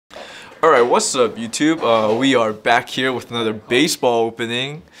Alright, what's up YouTube? We are back here with another baseball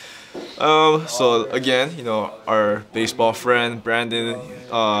opening. So again, our baseball friend Brandon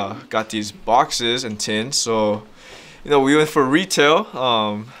got these boxes and tins. So, we went for retail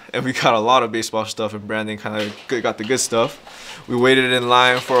and we got a lot of baseball stuff, and Brandon kind of got the good stuff. We waited in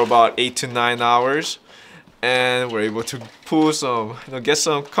line for about 8 to 9 hours and we're able to pull some,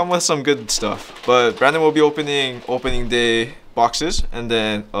 come with some good stuff. But Brandon will be opening day boxes and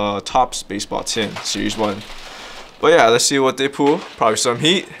then Topps baseball tin series 1. But yeah, let's see what they pull. Probably some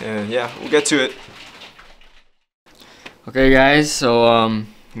heat, and yeah, we'll get to it. Okay guys, so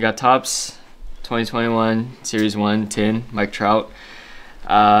we got Topps 2021 series 1 tin, Mike Trout.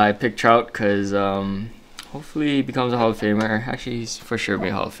 I picked Trout because hopefully he becomes a Hall of Famer. Actually, he's for sure be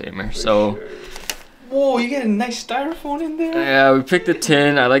a Hall of Famer. So whoa, you get a nice styrofoam in there? yeah, we picked the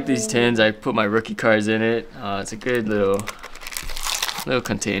tin. I like these tins. I put my rookie cards in it. It's a good little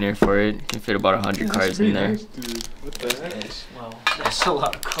container for it. You can fit about 100 cards in there. Nice, dude. What the heck? Wow, that's a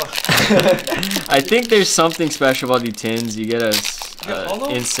lot of cards. I think there's something special about these tins. You get a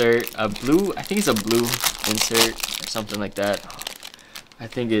insert, a blue, I think it's a blue insert or something like that. I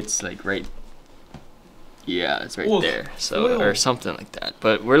think it's like right, yeah, it's right there. So, or something like that.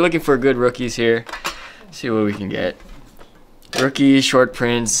 But we're looking for good rookies here. See what we can get. Rookies, short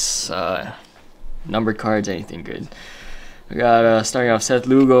prints, numbered cards, anything good. We got starting off Seth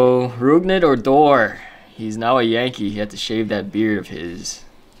Lugo, Rougned Odor. He's now a Yankee. He had to shave that beard of his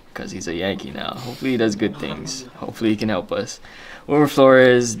because he's a Yankee now. Hopefully he does good things. Hopefully he can help us. Wilmer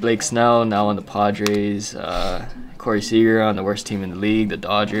Flores, Blake Snell now on the Padres. Corey Seager on the worst team in the league, the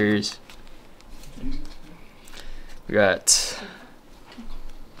Dodgers. We got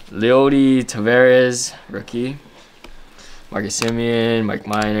Leody Taveras, rookie. Marcus Semien, Mike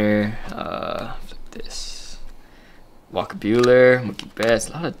Minor. Walker Buehler, Mookie Betts,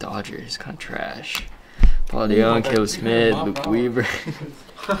 a lot of Dodgers, kind of trash. Paul DeYoung, Caleb Smith, Luke Weaver,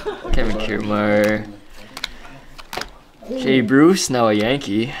 Kevin Kiermaier, Jay Bruce, now a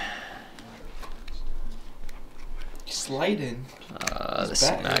Yankee. Sliding. This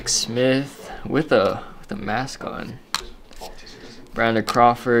is Max Smith with a mask on. Brandon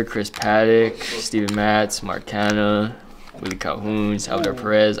Crawford, Chris Paddock, Steven Matz, Mark Canha, Willie Calhoun, Salvador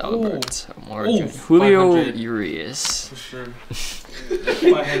Perez, Albert Morgan, Julio Urias, For sure.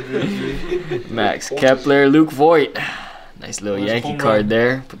 Max Kepler, Luke Voigt. Nice little Yankee card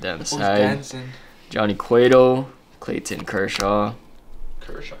there. Put that on the side. Johnny Cueto, Clayton Kershaw.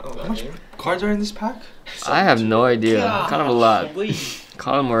 How much cards are in this pack? I have no idea. Kind of a lot.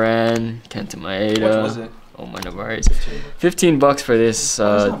 Colin Moran, Kenta Maeda. What was it? Omar Narvaez. $15 for this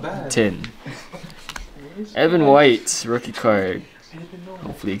tin. Evan White, rookie card.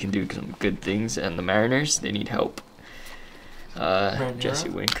 Hopefully he can do some good things. And the Mariners, they need help. Jesse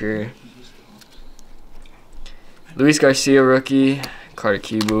Winker. Luis Garcia, rookie. Carter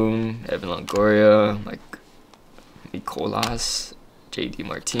Kieboom, Evan Longoria, Mike Nicolas, JD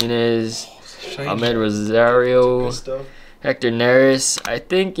Martinez, Ahmed Rosario, Hector Neris. I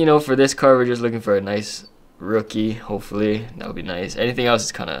think, for this card, we're just looking for a nice rookie, hopefully. That would be nice. Anything else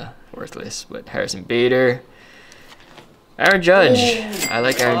is kind of worthless. But Harrison Bader, Aaron Judge. I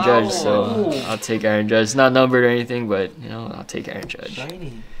like Aaron Judge, so I'll take Aaron Judge. It's not numbered or anything, but I'll take Aaron Judge.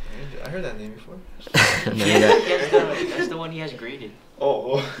 Shiny. I heard that name before. That's the one he has graded.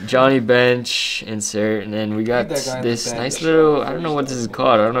 Johnny Bench insert, and then we got this nice little, I don't know what this is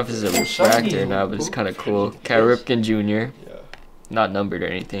called. I don't know if this is a refractor or not, but it's kind of cool. Cal Ripken Jr. Yeah. Not numbered or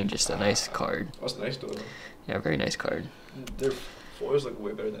anything, just a nice card. That's nice though. Yeah, very nice card. Their foils look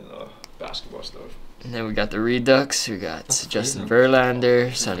way better than basketball stuff. And then we got the Redux. We got Justin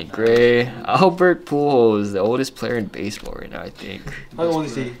Verlander, Sonny Gray, Albert Pujols, the oldest player in baseball right now, I think. How old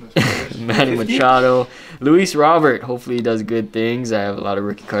is he? Manny Machado, Luis Robert. Hopefully he does good things. I have a lot of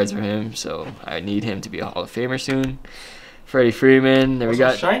rookie cards for him, so I need him to be a Hall of Famer soon. Freddie Freeman. Then we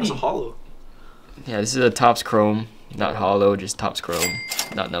got shiny. It's a hollow. Yeah, this is a Topps Chrome, not hollow, just Topps Chrome,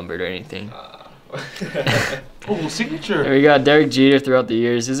 not numbered or anything. Signature. And we got Derek Jeter throughout the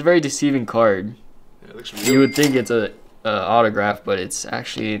years. This is a very deceiving card. It looks real. You would think it's a autograph, but it's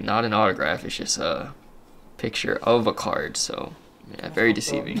actually not an autograph. It's just a picture of a card. So, yeah, very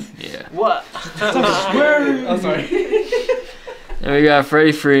deceiving. Yeah. What? I'm sorry. And we got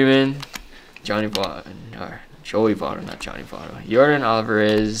Freddie Freeman, Joey Votto, not Johnny Votto. Yordan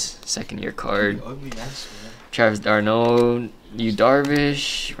Alvarez, second-year card. Travis d'Arnaud, Yu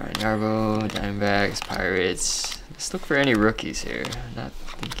Darvish, Ryan Yarbrough, Diamondbacks, Pirates. Let's look for any rookies here. Don't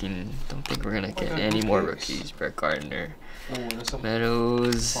think we're gonna get any more rookies. Brett Gardner,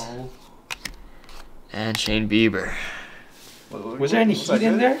 Meadows, and Shane Bieber. Was there any heat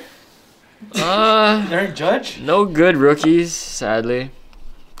in there? Aaron Judge? No good rookies, sadly.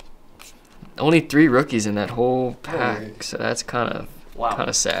 Only 3 rookies in that whole pack, so that's kind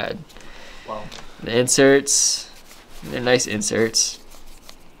of sad. Wow. The inserts, they're nice inserts.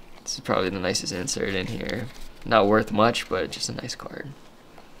 This is probably the nicest insert in here. Not worth much, but just a nice card.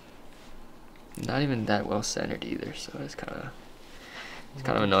 Not even that well centered either, so it's kind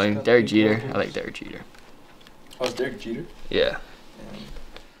of annoying. Derek Jeter, I like Derek Jeter. Oh, it's Derek Jeter? Yeah.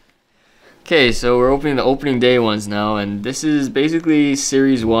 Okay, so we're opening the opening day ones now, and this is basically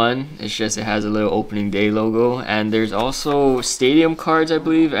Series 1. It's just it has a little opening day logo, and there's also stadium cards, I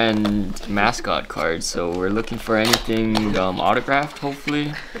believe, and mascot cards. So we're looking for anything autographed,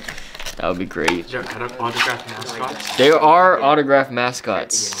 hopefully. That would be great. Is there autographed mascots? There are autographed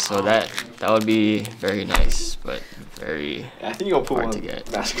mascots, so that would be very nice, but very I think you'll put hard one to get.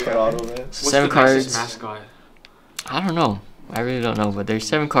 mascot auto, man. What's 7 the cards. nicest mascot? I don't know. I really don't know, but there's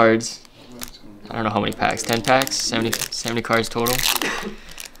 7 cards. I don't know how many packs. 10 packs? 70 cards total.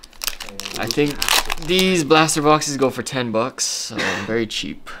 I think these blaster boxes go for $10, so very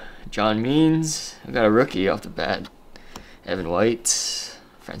cheap. John Means. We got a rookie off the bat. Evan White.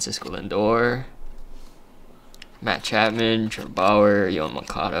 Francisco Lindor. Matt Chapman. Trevor Bauer. Yohan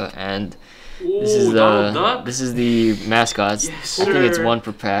Moncada. And this is the mascots. Yes, I think it's sir. 1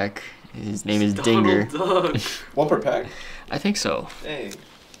 per pack. His name is Dinger. Donald Duck. 1 per pack? I think so. Dang.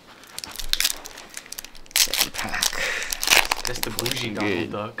 Second pack. That's the bougie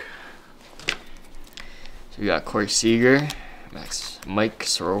Good. Donald Duck. So we got Corey Seager, Mike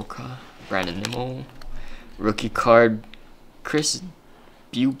Soroka, Brandon Nimmo, rookie card, Chris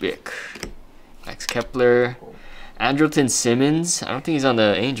Bubick, Max Kepler, Andrelton Simmons. I don't think he's on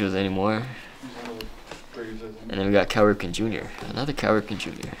the Angels anymore. And then we got Cal Ripken Jr. Another Cal Ripken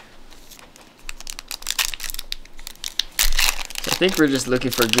Jr. So I think we're just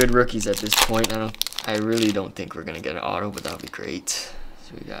looking for good rookies at this point. I really don't think we're gonna get an auto, but that would be great.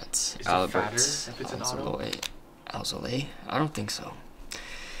 So we got it Albert fatter if it's an auto? Alzolay. I don't think so.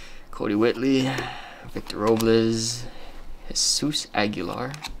 Cody Whitley, Victor Robles, Jesus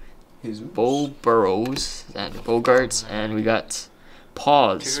Aguilar, Bo Burrows, and Bogarts, and we got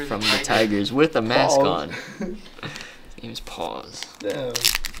Paws Tigers from and the Tigers. Tigers with a mask Paws. on. His name is Paws. Damn.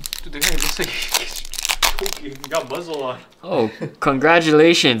 Dude, the guy looks like he's choking. He got muzzle on. Oh,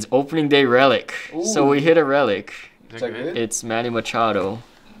 congratulations, opening day relic. So we hit a relic. Is Is that good? It's Manny Machado.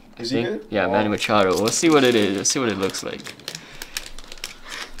 I Is he think. good? Yeah, Wow. Manny Machado. Let's see what it is. Let's see what it looks like.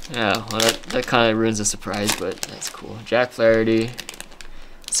 Yeah, well, that kind of ruins the surprise, but that's cool. Jack Flaherty.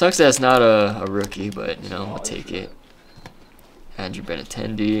 Sucks that it's not a rookie, but, you know, we'll take it. Andrew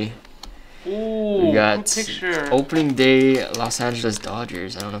Benintendi. Ooh, We got good picture. opening day Los Angeles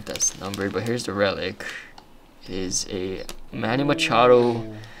Dodgers. I don't know if that's numbered, but here's the relic. It is a Manny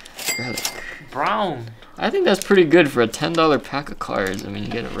Machado relic. Brown. I think that's pretty good for a $10 pack of cards. I mean, you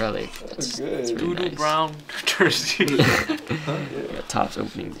get a relic. That's good. really Doodoo nice. brown jersey. Yeah, Topps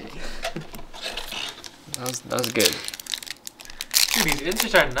opening day. That was good. Dude, these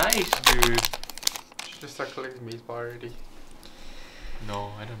inserts are nice, dude. Should just start collecting baseball already.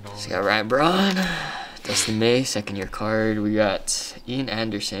 No, I don't know. So we got Ryan Braun, Dustin May, second year card. We got Ian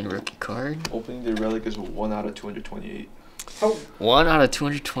Anderson, rookie card. Opening the relic is 1 out of 228. 1 out of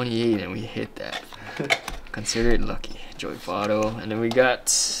 228, and we hit that. Consider it lucky. Joey Votto. And then we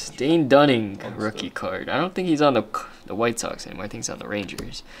got Dane Dunning, rookie card. I don't think he's on the White Sox anymore. I think he's on the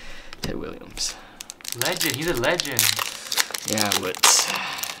Rangers. Ted Williams. Legend. He's a legend. Yeah, but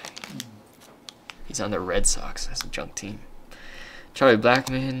he's on the Red Sox. That's a junk team. Charlie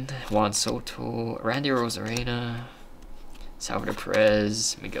Blackmon, Juan Soto, Randy Rosarena, Salvador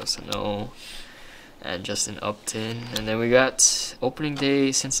Perez, Miguel Sano, and Justin Upton. And then we got opening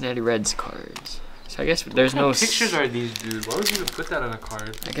day Cincinnati Reds cards. So I guess there's no What pictures are these, dude? Why would you even put that on a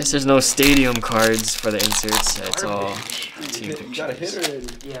card? I guess there's no stadium cards for the inserts. It's all team You got a hit pictures.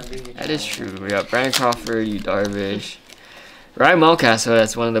 already. Yeah, I'm doing it. That is true. We got Brandon Crawford, Yu Darvish, Ryan Mountcastle.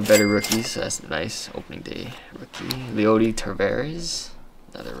 That's one of the better rookies. So that's a nice opening day rookie. Leody Taveras,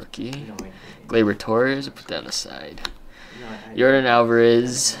 another rookie. Gleyber Torres. We'll put that on the side. Jordan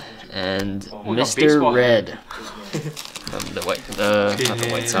Alvarez and Oh, we got Mr. baseball Red from the not the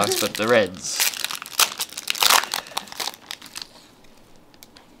White Sox, but the Reds.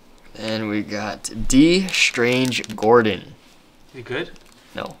 And we got D. Strange Gordon. Is he good?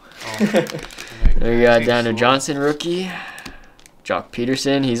 No. Oh. Then we got Daniel Johnson, rookie. Jock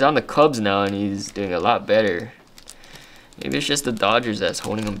Peterson. He's on the Cubs now, and he's doing a lot better. Maybe it's just the Dodgers that's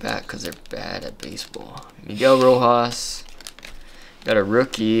holding him back because they're bad at baseball. Miguel Rojas. Got a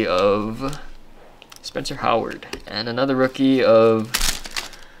rookie of Spencer Howard. And another rookie of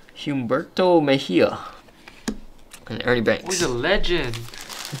Humberto Mejia. And Ernie Banks. He's a legend.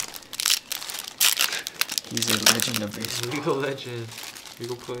 He's a legend of baseball. Legal legend.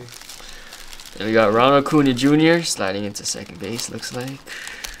 Legal play. Then we got Ronald Acuna Jr. sliding into second base, looks like.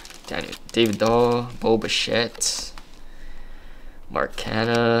 David Dahl, Bo Bichette, Mark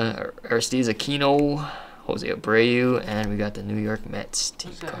Canha, Aristides Aquino, Jose Abreu, and we got the New York Mets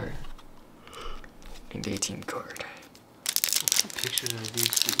team card. And day team card. What's the picture of these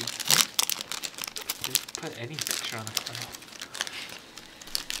two? Just put any picture on the card.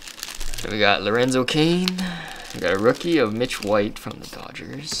 So we got Lorenzo Cain. We got a rookie of Mitch White from the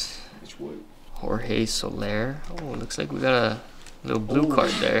Dodgers. Which one? Jorge Soler. Oh, looks like we got a little blue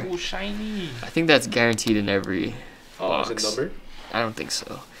card there. Oh, shiny. I think that's guaranteed in every box. Is it numbered? I don't think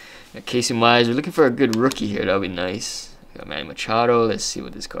so. Got Casey Mize. We're looking for a good rookie here. That'll be nice. We got Manny Machado. Let's see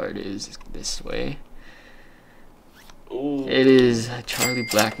what this card is this way. Ooh. It is Charlie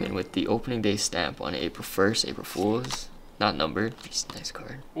Blackmon with the opening day stamp on April 1st, April Fool's. Not numbered. Just a nice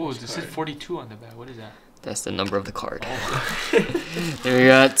card. Oh, this is 42 on the back. What is that? That's the number of the card. Oh, Then we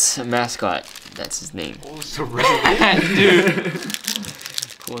got a mascot. That's his name. oh it's a red hat, dude.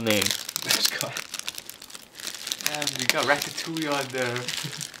 Cool name. Mascot. Damn, we got Ratatouille on there.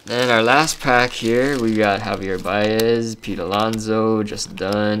 Then our last pack here, we got Javier Baez, Pete Alonso, Justin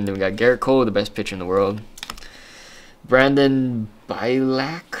Dunn. Then we got Garrett Cole, the best pitcher in the world. Brandon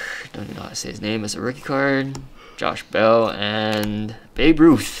Bielak, don't even know how to say his name. It's a rookie card. Josh Bell and Babe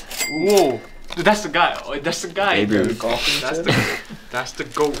Ruth. Whoa. Dude, that's the guy. Oh, that's the guy. Babe dude. Ruth. That's the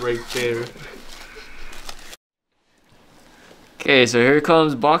goat right there. Okay, so here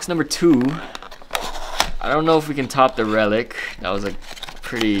comes box number 2. I don't know if we can top the relic. That was a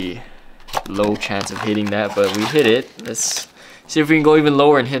pretty low chance of hitting that, but we hit it. Let's see if we can go even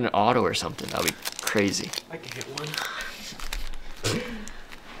lower and hit an auto or something. That'll be crazy. I can hit one.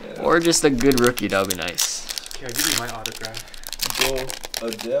 Or just a good rookie. That'll be nice. Okay, I'll give you my autograph. Joe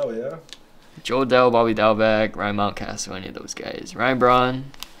Adele, yeah. Joe Dell, Bobby Dalbec, Ryan Mountcastle, any of those guys. Ryan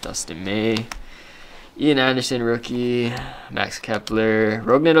Braun, Dustin May, Ian Anderson, rookie, Max Kepler,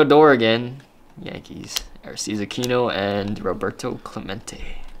 Rougned Odor again, Yankees, Aristides Aquino, and Roberto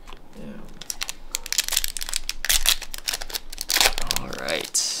Clemente. Yeah.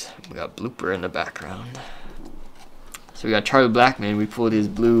 Alright, we got Blooper in the background. So we got Charlie Blackmon. We pulled his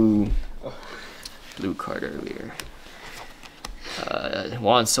blue card earlier.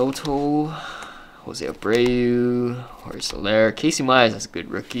 Juan Soto, Jose Abreu, Jorge Soler, Casey Mize, that's a good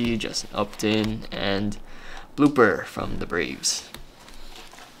rookie, Justin Upton, and Blooper from the Braves.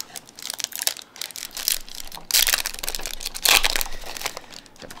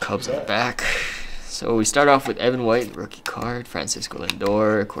 Got Cubs on the back. So we start off with Evan White, rookie card, Francisco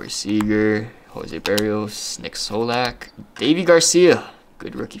Lindor, Corey Seager, Jose Barrios, Nick Solak, Davey Garcia,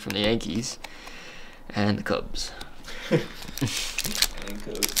 good rookie from the Yankees, and the Cubs.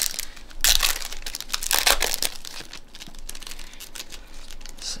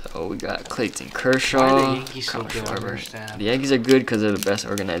 So we got Clayton Kershaw. Why are the Yankees so Kyle good? I don't Schwarber. understand. The Yankees are good because they're the best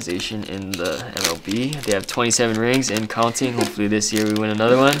organization in the MLB. They have 27 rings and counting. Hopefully this year we win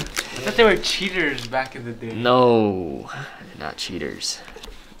another one. I thought they were cheaters back in the day. No, they're not cheaters.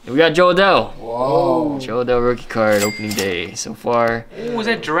 And we got Joe Adele. Whoa. Joe Adele rookie card opening day. So far, Oh, was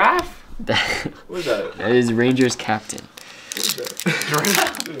that giraffe? What is that? that is Rangers captain. What is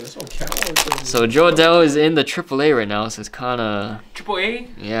that? Dude, that's no count. So Joe Adele is in the AAA right now, so it's kind of, Triple A?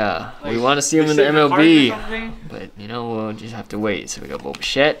 yeah. We Like, want to see him they in the send the cards or MLB, something? but you know we'll just have to wait. So we got Bo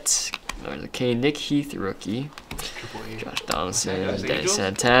Bichette, Lorenzo Cain, Nick Heath rookie, Triple A. Josh Donaldson, Los Dennis Angels?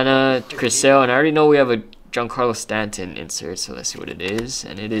 Santana, Chris Sale, and I already know we have a Giancarlo Stanton insert. So let's see what it is,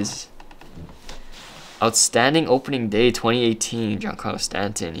 and it is outstanding opening day 2018. Giancarlo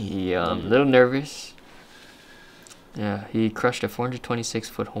Stanton. He a little nervous. Yeah, he crushed a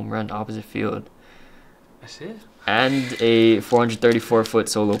 426-foot home run opposite field That's it? and a 434-foot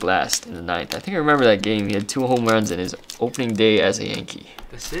solo blast in the ninth. I think I remember that game. He had 2 home runs in his opening day as a Yankee.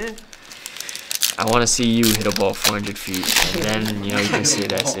 That's it? I want to see you hit a ball 400 feet, and then you can say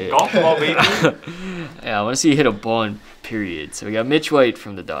that's it. Golf ball, baby. Yeah, I want to see you hit a ball in period. So we got Mitch White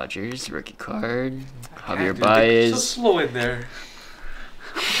from the Dodgers, rookie card. Javier Dude, they're so Baez, slow in there.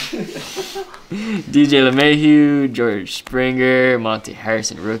 DJ LeMahieu, George Springer, Monte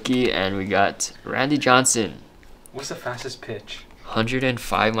Harrison rookie, and we got Randy Johnson. What's the fastest pitch?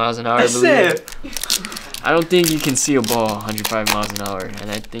 105 miles an hour, I That's believe. it. I don't think you can see a ball 105 miles an hour,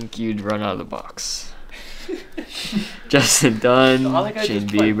 and I think you'd run out of the box. Justin Dunn, All I gotta do Shane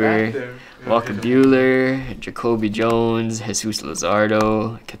is play back Bieber, there. Walker Buehler, Jacoby Jones, Jesus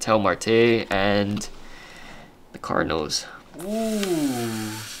Luzardo, Ketel Marte, and the Cardinals.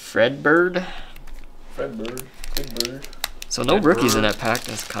 Ooh. Fred Bird. Fred Bird. Big Bird. So no Fred rookies in Bird. that pack.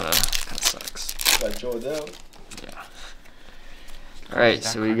 That's kind of sucks. Got Joe Adele. Yeah. All right,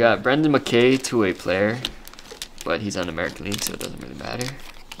 so we got Brendan McKay, two-way player, but he's on the American League, so it doesn't really matter.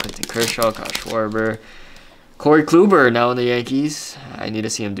 Clayton Kershaw, Kyle Schwarber, Corey Kluber now in the Yankees. I need to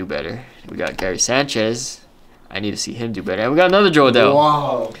see him do better. We got Gary Sanchez. I need to see him do better. And we got another Joe Adele.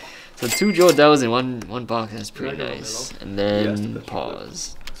 Wow. So two Joe Adeles in one box. That's pretty like Joe nice. And Yes, then that's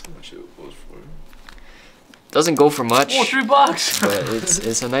pause. That's how much it goes for. Doesn't go for much, Oh, $3. but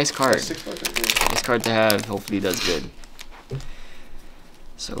it's a nice card. $6 right there. Nice card to have. Hopefully he does good.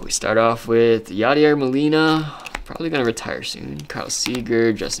 So we start off with Yadier Molina. Probably going to retire soon. Kyle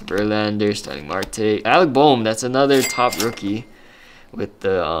Seager, Justin Verlander, Starling Marte. Alec Boehm, that's another top rookie with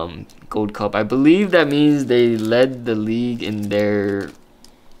the Gold Cup. I believe that means they led the league in their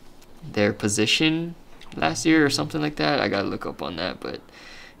position last year or something like that. I got to look up on that, but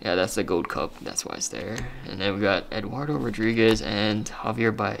yeah, that's the Gold Cup. That's why it's there. And then we got Eduardo Rodriguez and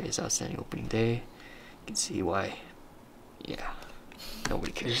Javier Baez, outstanding opening day. You can see why. Yeah.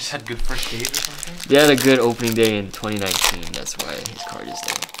 Nobody They just cares. had good first days or something. They had a good opening day in 2019. That's why his card is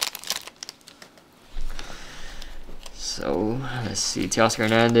there. So, let's see. Teoscar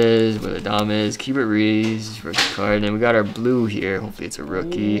Hernandez, Will Adames, Keibert Ruiz, rookie card. And then we got our blue here. Hopefully it's a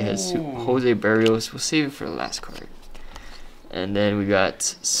rookie. Has Jose Barrios. We'll save it for the last card. And then we got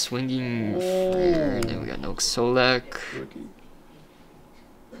Swinging Fire. And then we got Noak Solak. Rookie.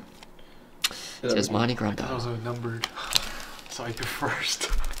 Jasmani Those Grandal. are numbered. So I do first.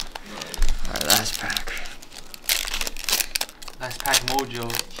 Alright, last pack. Last pack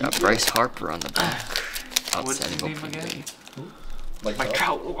mojo. Got Bryce Harper on the back. What's his Outstanding name opening again? day. Mike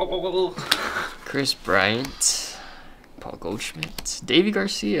Trout. Chris Bryant, Paul Goldschmidt, Davey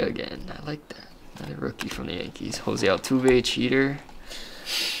Garcia again. I like that. Another rookie from the Yankees. Jose Altuve, cheater.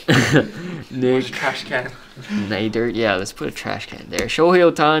 Where's Nick the trash can? Nader. Yeah, let's put a trash can there.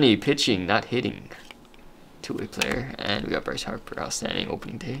 Shohei Ohtani, pitching, not hitting. Two-way player. And we got Bryce Harper, outstanding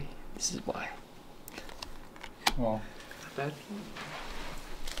opening day. This is why. Well, Bad.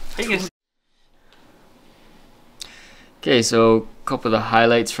 I guess. Okay, so a couple of the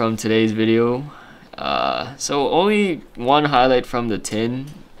highlights from today's video. So only one highlight from the tin.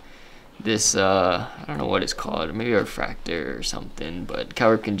 This, I don't know what it's called. Maybe a refractor or something, but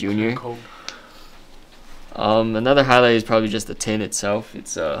Cal Ripken Jr. Coke. Another highlight is probably just the tin itself.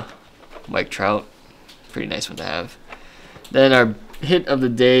 It's Mike Trout. Pretty nice one to have. Then our hit of the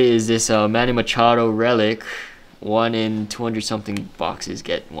day is this Manny Machado relic. 1 in 200 something boxes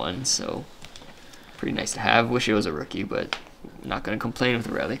get one, so pretty nice to have. Wish it was a rookie, but I'm not gonna complain with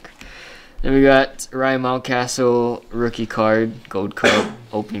a relic. Then we got Ryan Mountcastle rookie card, Gold Cup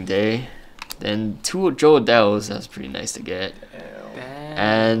opening day. Then 2 Joe Adeles, that's pretty nice to get. Damn.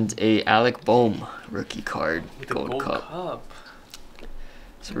 And a Alec Boehm rookie card, With the Gold Cup. Cup.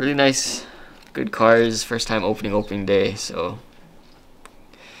 So really nice, good cards. First time opening day, so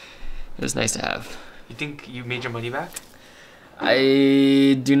it was nice to have. You think you made your money back?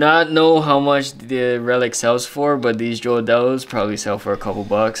 I do not know how much the relic sells for, but these Joe Adeles probably sell for a couple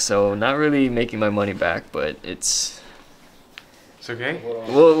bucks. So not really making my money back, but it's It's okay.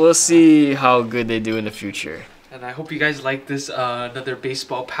 we'll see how good they do in the future. And I hope you guys like this another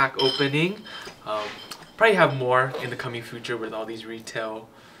baseball pack opening. Probably have more in the coming future with all these retail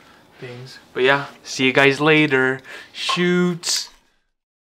things. But yeah, see you guys later. Shoots.